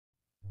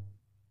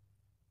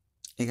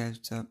Hey guys,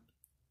 what's up?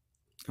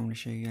 I want to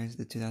show you guys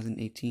the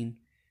 2018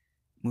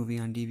 movie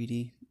on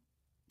DVD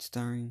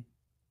starring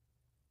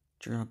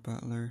Gerard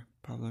Butler,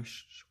 Pablo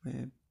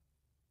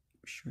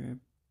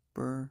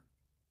Schreiber,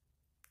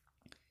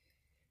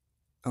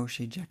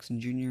 O'Shea Jackson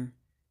Jr.,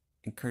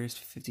 and Curtis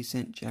 50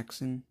 Cent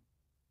Jackson.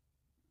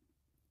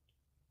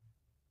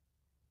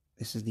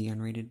 This is the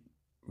unrated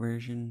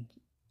version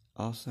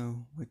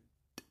also, which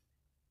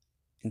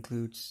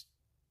includes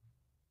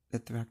the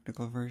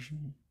theatrical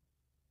version.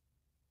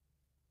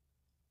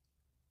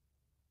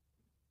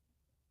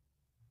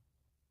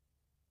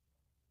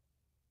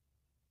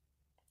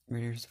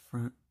 Right here's the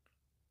front.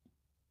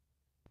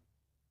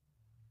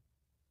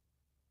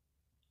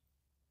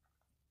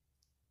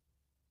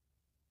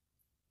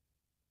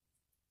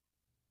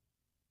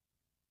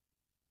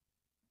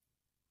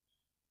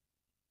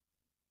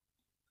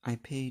 I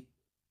paid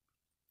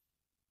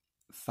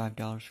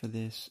 $5 for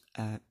this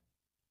at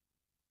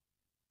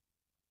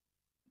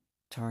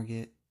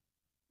Target.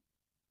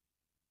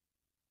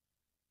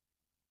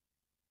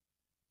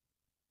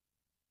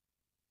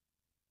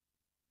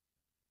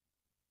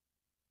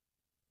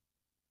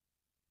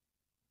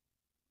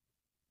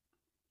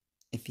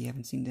 If you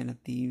haven't seen Den of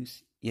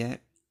Thieves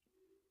yet,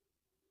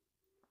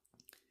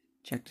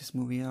 check this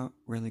movie out.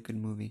 Really good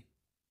movie.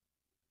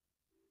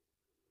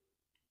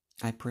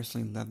 I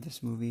personally love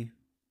this movie.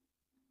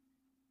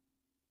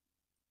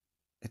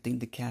 I think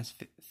the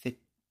cast fit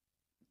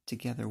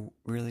together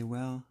really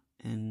well,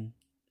 and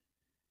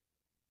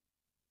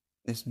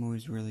this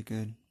movie's really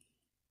good.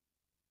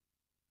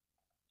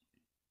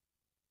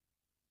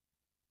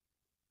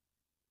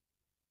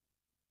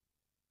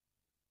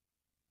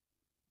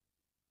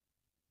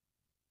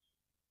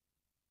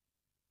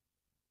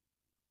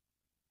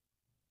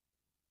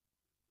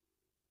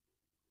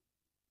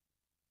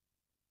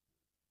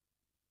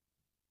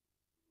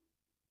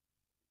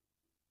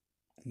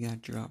 You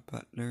got Gerard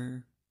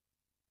Butler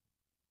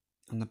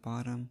on the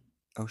bottom,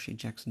 O'Shea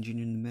Jackson Jr.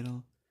 in the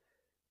middle,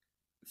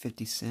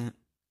 50 Cent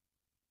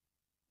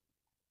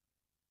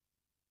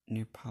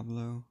near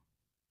Pablo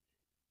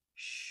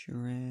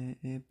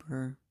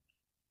Schreiber.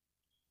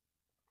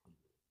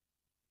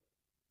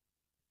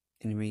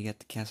 Anyway, you got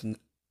the cast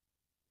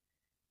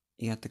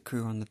you got the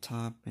crew on the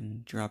top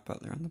and Gerard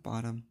Butler on the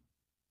bottom.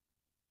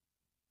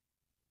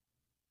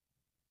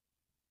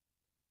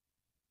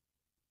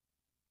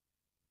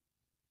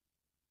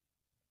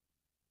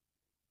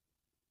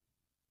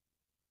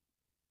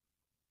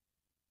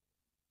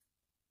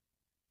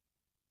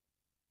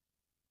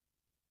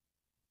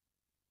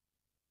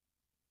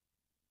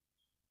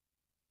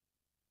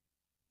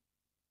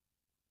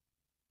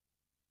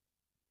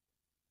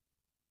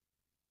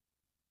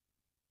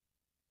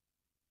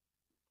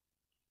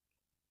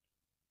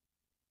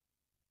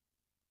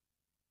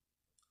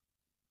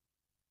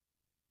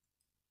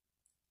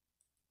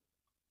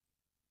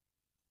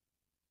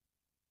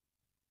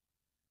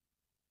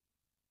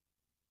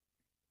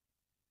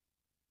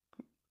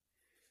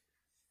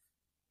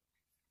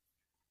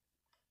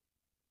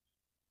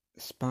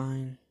 The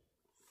spine,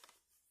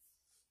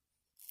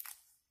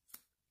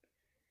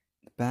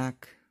 the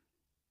back.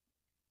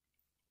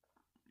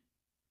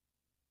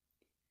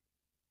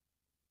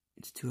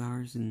 It's 2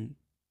 hours and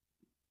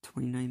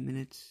 29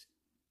 minutes.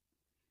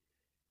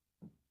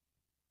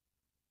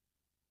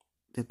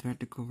 The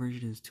theatrical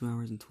version is 2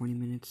 hours and 20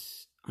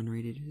 minutes.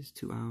 Unrated is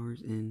 2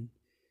 hours and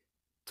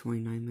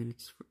 29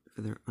 minutes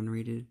for the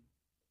unrated.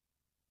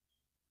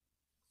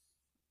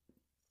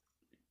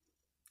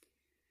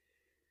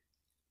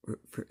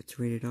 It's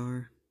rated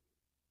R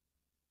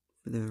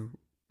for the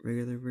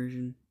regular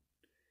version.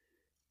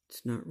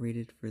 It's not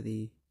rated for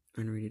the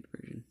unrated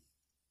version.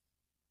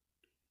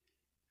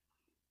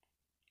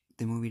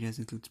 The movie does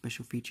include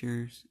special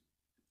features.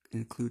 It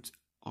includes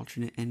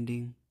alternate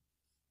ending.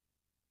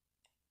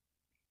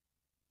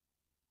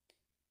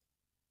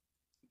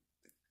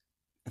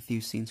 A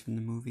few scenes from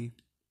the movie.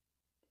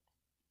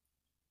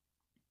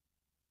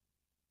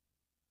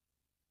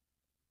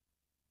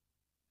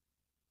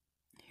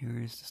 Here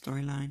is the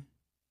storyline.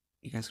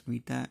 You guys can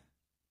read that.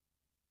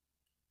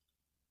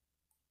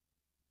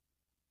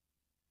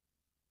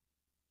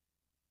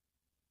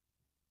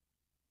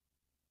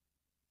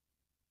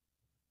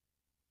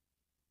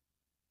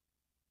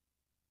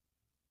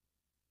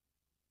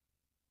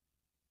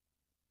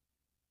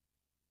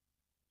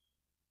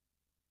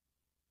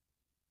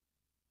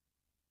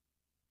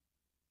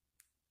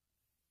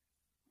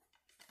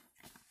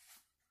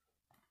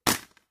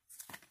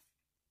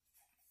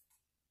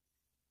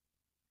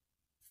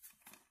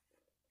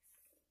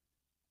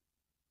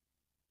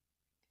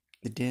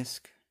 The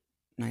disc,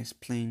 nice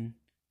plain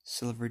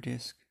silver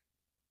disc.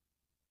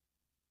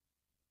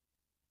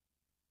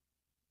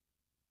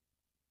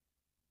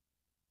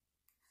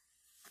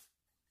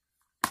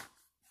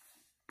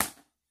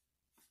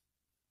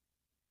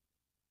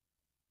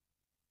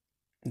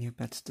 Yep,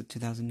 that's the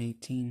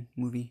 2018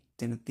 movie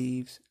Den of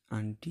Thieves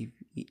on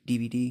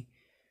DVD,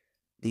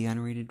 the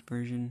unrated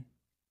version.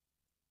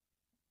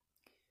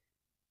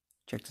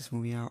 Check this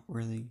movie out,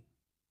 really.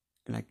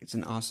 It's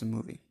an awesome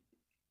movie.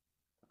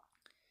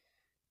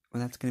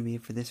 Well, that's gonna be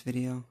it for this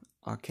video.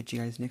 I'll catch you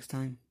guys next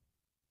time.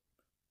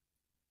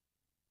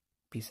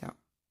 Peace out.